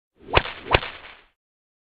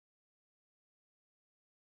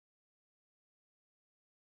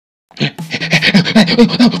Wait.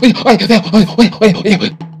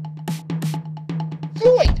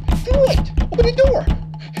 Floyd, open the door.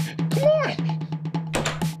 Come on.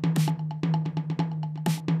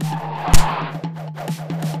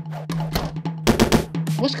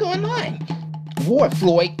 What's going on? War,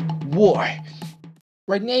 Floyd. War.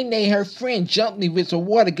 Renee and her friend jumped me with a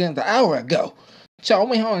water gun an hour ago. So I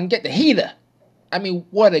went home and get the heater. I mean,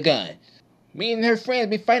 water gun. Me and her friends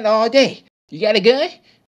been fighting all day. You got a gun?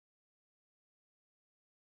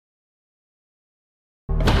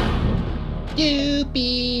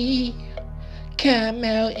 Doopy, come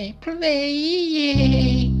out and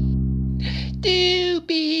play.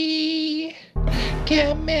 Doopy,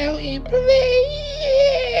 come out and play.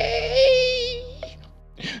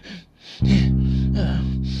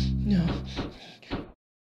 No.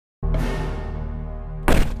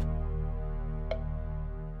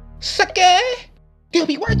 Sucker!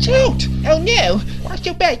 Doopy, watch out! Oh no! Watch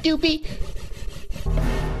your back, Doopy!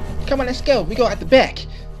 Come on, let's go. We go out the back.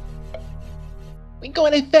 We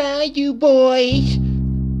gonna find you, boys.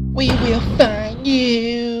 We will find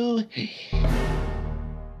you.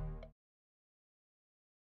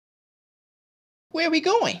 Where are we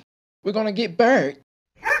going? We're gonna get Bird.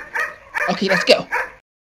 Okay, let's go.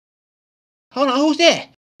 Hold on, who's that?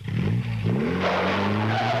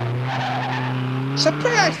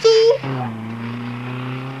 Surprise, fool!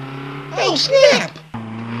 Oh, snap!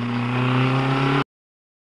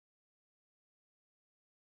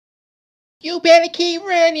 You better keep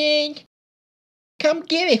running. Come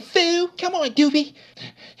get it, fool. Come on, Doopy.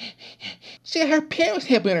 See, her parents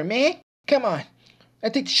helping her, man. Come on.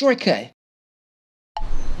 Let's take the shortcut.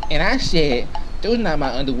 And I said, those not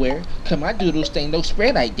my underwear. Cause my doodles thing don't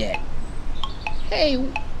spread like that. Hey,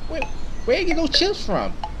 where you get those chips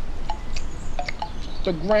from?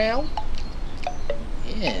 The ground?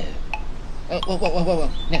 Yeah. Oh, whoa.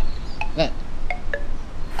 Now, look.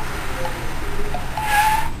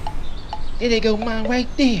 There they go, mine right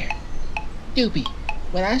there. Doopy,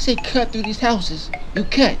 when I say cut through these houses, you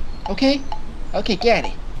cut, okay? Okay, got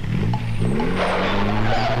it.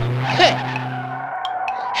 Cut!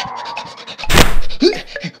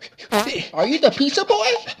 Are you the pizza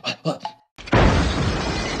boy?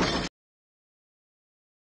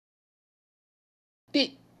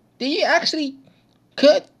 Did you actually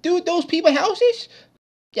cut through those people's houses?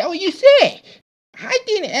 That what you said? I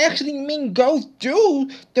didn't actually mean go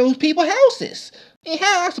through those people's houses. And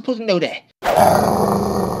how am I supposed to know that?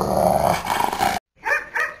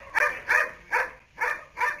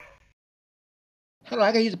 Hold on,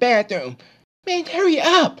 I gotta use the bathroom. Man, hurry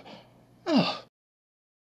up. Oh.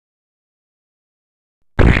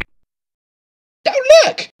 Don't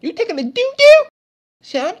look! You taking a doo-doo?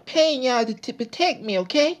 See, I'm paying y'all to protect me,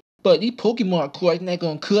 okay? But these Pokemon cards not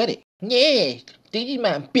gonna cut it. Yeah, these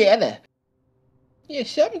mine better. Yeah,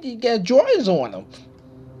 some of these got drawings on them.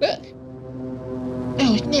 Look.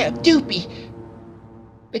 Oh, snap, Doopy.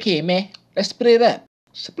 Look here, man. Let's split up.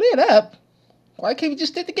 Split up? Why can't we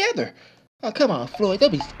just stick together? Oh, come on, Floyd.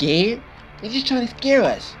 Don't be scared. They're just trying to scare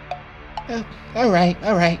us. Oh,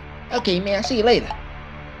 alright. Okay, man. I'll see you later.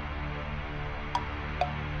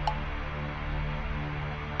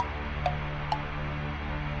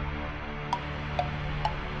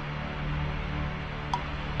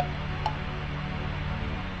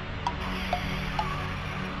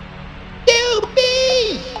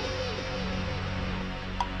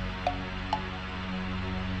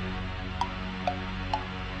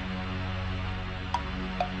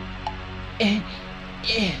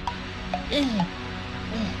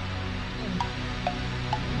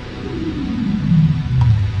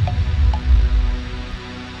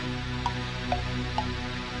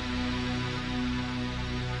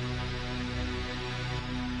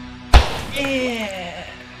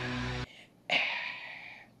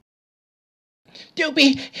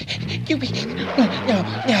 Doopy!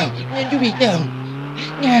 No, Doopy,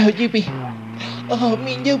 no, Doopy. Oh,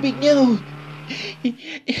 me, Doopy, no.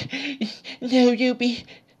 No, Doopy.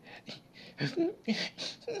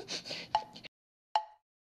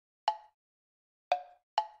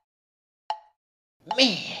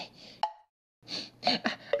 Man,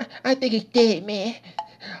 I think it's dead, man.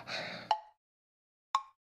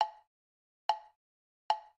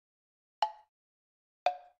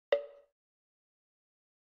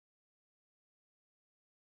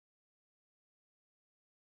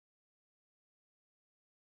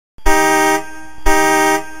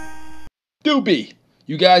 Doopy,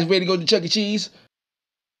 you guys ready to go to Chuck E. Cheese?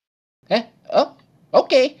 Huh? Oh,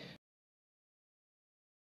 okay.